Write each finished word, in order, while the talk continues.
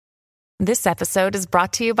This episode is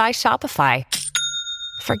brought to you by Shopify.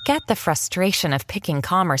 Forget the frustration of picking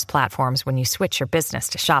commerce platforms when you switch your business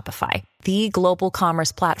to Shopify, the global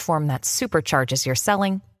commerce platform that supercharges your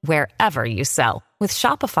selling wherever you sell. With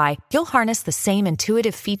Shopify, you'll harness the same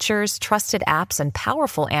intuitive features, trusted apps, and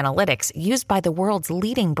powerful analytics used by the world's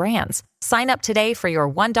leading brands. Sign up today for your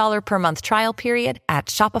 $1 per month trial period at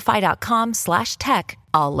shopify.com/tech,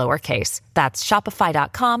 all lowercase. That's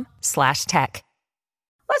shopify.com/tech.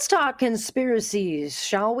 Let's talk conspiracies,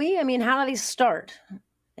 shall we? I mean, how do they start?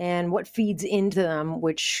 And what feeds into them,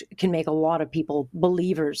 which can make a lot of people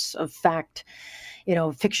believers of fact,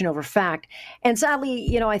 fiction over fact. And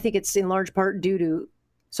sadly, I think it's in large part due to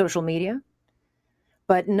social media.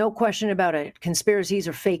 But no question about it, conspiracies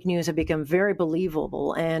or fake news have become very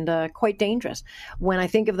believable and quite dangerous. When I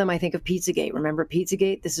think of them, I think of Pizzagate. Remember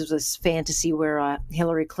Pizzagate? This is this fantasy where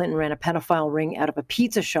Hillary Clinton ran a pedophile ring out of a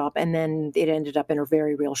pizza shop, and then it ended up in a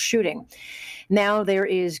very real shooting. Now there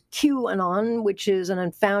is QAnon, which is an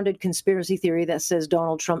unfounded conspiracy theory that says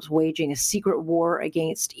Donald Trump's waging a secret war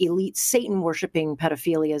against elite Satan-worshipping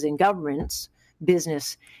pedophilias in governments,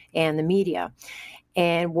 business, and the media.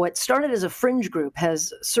 And what started as a fringe group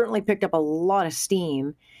has certainly picked up a lot of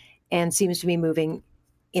steam and seems to be moving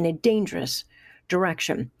in a dangerous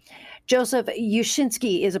direction. Joseph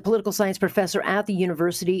Uscinski is a political science professor at the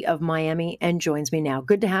University of Miami and joins me now.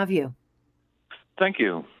 Good to have you. Thank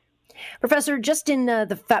you. Professor, just in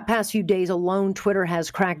the past few days alone, Twitter has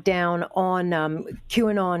cracked down on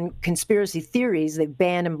QAnon conspiracy theories. They've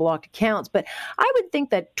banned and blocked accounts. But I would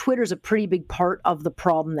think that Twitter's a pretty big part of the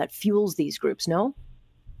problem that fuels these groups, no?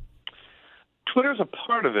 Twitter's a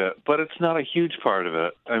part of it, but it's not a huge part of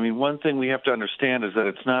it. I mean, one thing we have to understand is that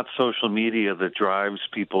it's not social media that drives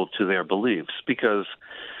people to their beliefs, because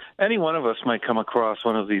any one of us might come across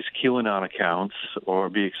one of these QAnon accounts or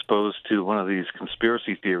be exposed to one of these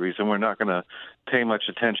conspiracy theories, and we're not going to pay much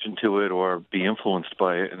attention to it or be influenced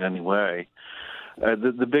by it in any way.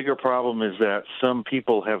 The bigger problem is that some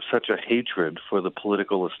people have such a hatred for the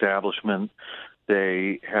political establishment.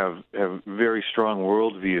 They have very strong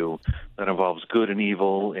worldview that involves good and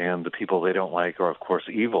evil, and the people they don't like are, of course,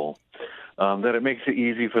 evil, that it makes it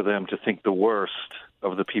easy for them to think the worst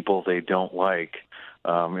of the people they don't like.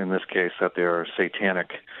 In this case, that they're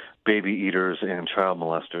satanic baby eaters and child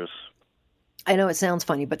molesters. I know it sounds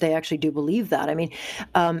funny, but they actually do believe that. I mean,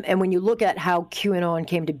 and when you look at how QAnon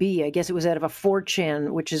came to be, I guess it was out of a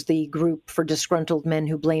 4chan, which is the group for disgruntled men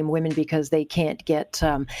who blame women because they can't get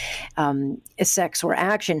sex or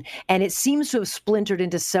action. And it seems to have splintered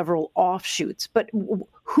into several offshoots. But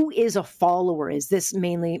who is a follower? Is this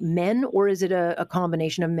mainly men, or is it a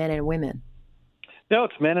combination of men and women? No,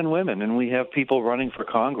 it's men and women, and we have people running for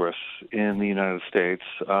Congress in the United States,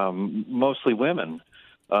 mostly women,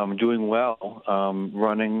 doing well,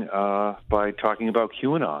 running by talking about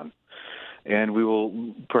QAnon. And we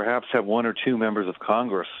will perhaps have one or two members of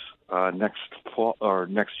Congress next fall or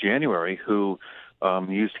next January who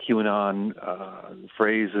used QAnon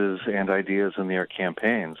phrases and ideas in their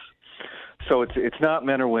campaigns. So it's not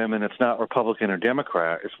men or women, it's not Republican or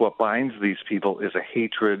Democrat. It's what binds these people is a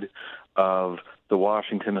hatred of the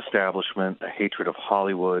Washington establishment, a hatred of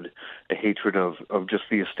Hollywood, a hatred of just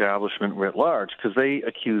the establishment writ large, because they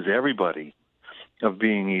accuse everybody of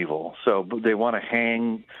being evil. So they want to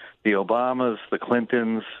hang the Obamas, the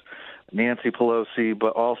Clintons, Nancy Pelosi,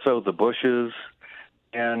 but also the Bushes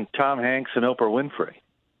and Tom Hanks and Oprah Winfrey.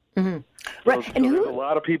 Mm-hmm. Right. So and there's a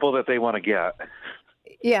lot of people that they want to get.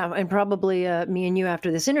 Yeah, and probably me and you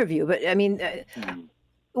after this interview. But I mean,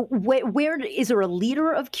 where is there a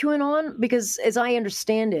leader of QAnon? Because as I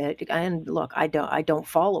understand it, and look, I don't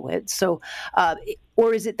follow it. So,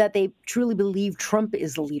 or is it that they truly believe Trump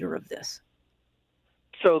is the leader of this?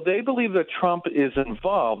 So they believe that Trump is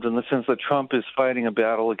involved in the sense that Trump is fighting a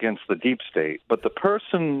battle against the deep state. But the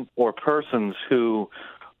person or persons who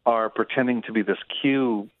are pretending to be this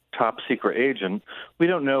Q top secret agent, we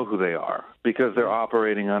don't know who they are because they're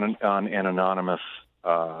operating on an anonymous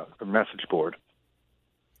message board.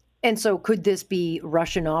 And so could this be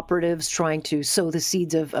Russian operatives trying to sow the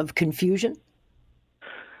seeds of confusion?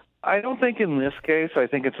 I don't think in this case. I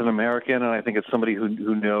think it's an American, and I think it's somebody who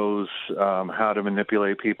knows how to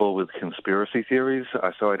manipulate people with conspiracy theories.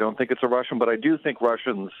 So I don't think it's a Russian, but I do think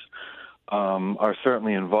Russians are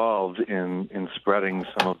certainly involved in spreading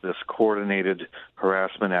some of this coordinated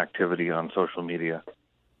harassment activity on social media.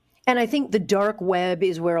 And I think the dark web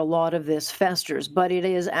is where a lot of this festers, but it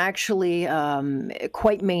is actually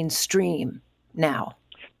quite mainstream now.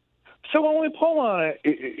 So when we poll on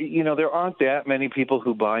it, there aren't that many people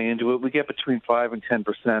who buy into it. We get between 5 and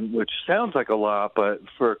 10%, which sounds like a lot, but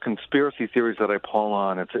for conspiracy theories that I poll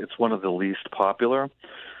on, it's one of the least popular.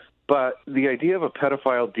 But the idea of a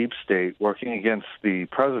pedophile deep state working against the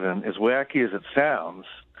president, as wacky as it sounds,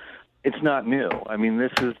 it's not new. I mean,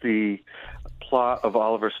 this is the plot of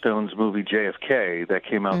Oliver Stone's movie JFK that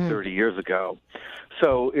came out 30 years ago.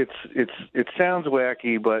 So it sounds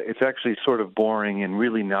wacky, but it's actually sort of boring and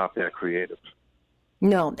really not that creative.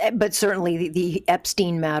 No, but certainly the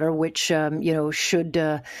Epstein matter, which,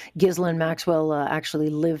 should Ghislaine Maxwell actually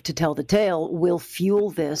live to tell the tale, will fuel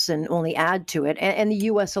this and only add to it. And the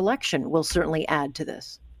U.S. election will certainly add to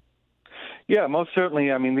this. Yeah, most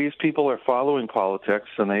certainly. I mean, these people are following politics,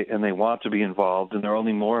 and they want to be involved, and they're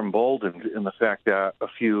only more emboldened in the fact that a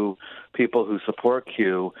few people who support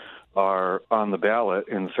Q are on the ballot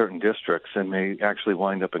in certain districts and may actually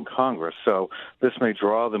wind up in Congress. So this may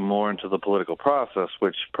draw them more into the political process,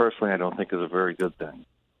 which personally I don't think is a very good thing.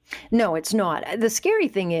 No, it's not. The scary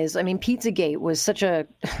thing is, I mean, Pizzagate was such a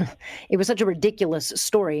ridiculous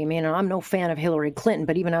story. I mean, I'm no fan of Hillary Clinton,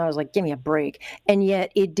 but even I was like, give me a break. And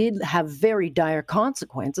yet it did have very dire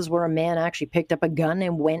consequences where a man actually picked up a gun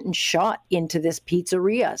and went and shot into this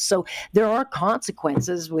pizzeria. So there are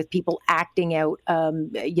consequences with people acting out,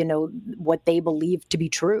 what they believe to be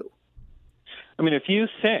true. I mean, if you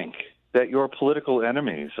think that your political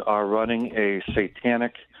enemies are running a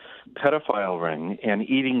satanic pedophile ring and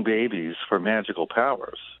eating babies for magical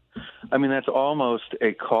powers, I mean, that's almost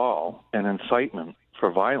a call, an incitement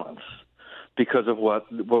for violence because of what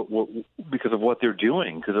they're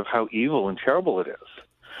doing, because of how evil and terrible it is.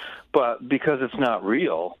 But because it's not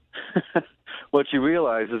real, what you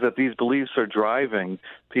realize is that these beliefs are driving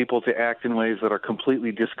people to act in ways that are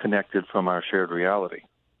completely disconnected from our shared reality.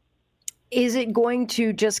 Is it going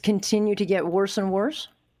to just continue to get worse and worse?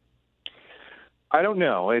 I don't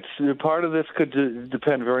know. It's part of this could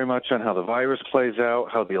depend very much on how the virus plays out,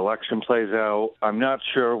 how the election plays out. I'm not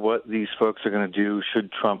sure what these folks are going to do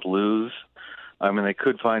should Trump lose. I mean, they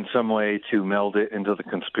could find some way to meld it into the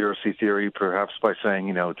conspiracy theory, perhaps by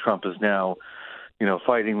saying, Trump is now,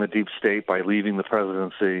 fighting the deep state by leaving the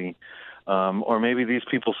presidency. Or maybe these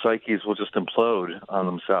people's psyches will just implode on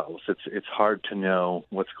themselves. It's hard to know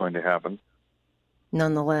what's going to happen.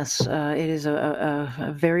 Nonetheless, it is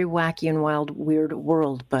a very wacky and wild, weird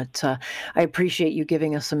world, but I appreciate you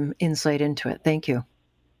giving us some insight into it. Thank you.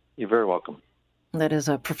 You're very welcome. That is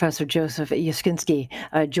Professor Joseph Uscinski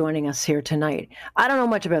joining us here tonight. I don't know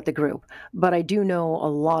much about the group, but I do know a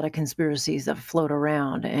lot of conspiracies that float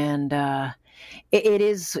around, and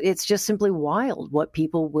it's just simply wild what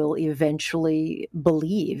people will eventually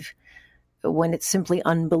believe when it's simply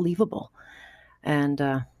unbelievable.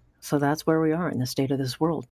 And so that's where we are in the state of this world.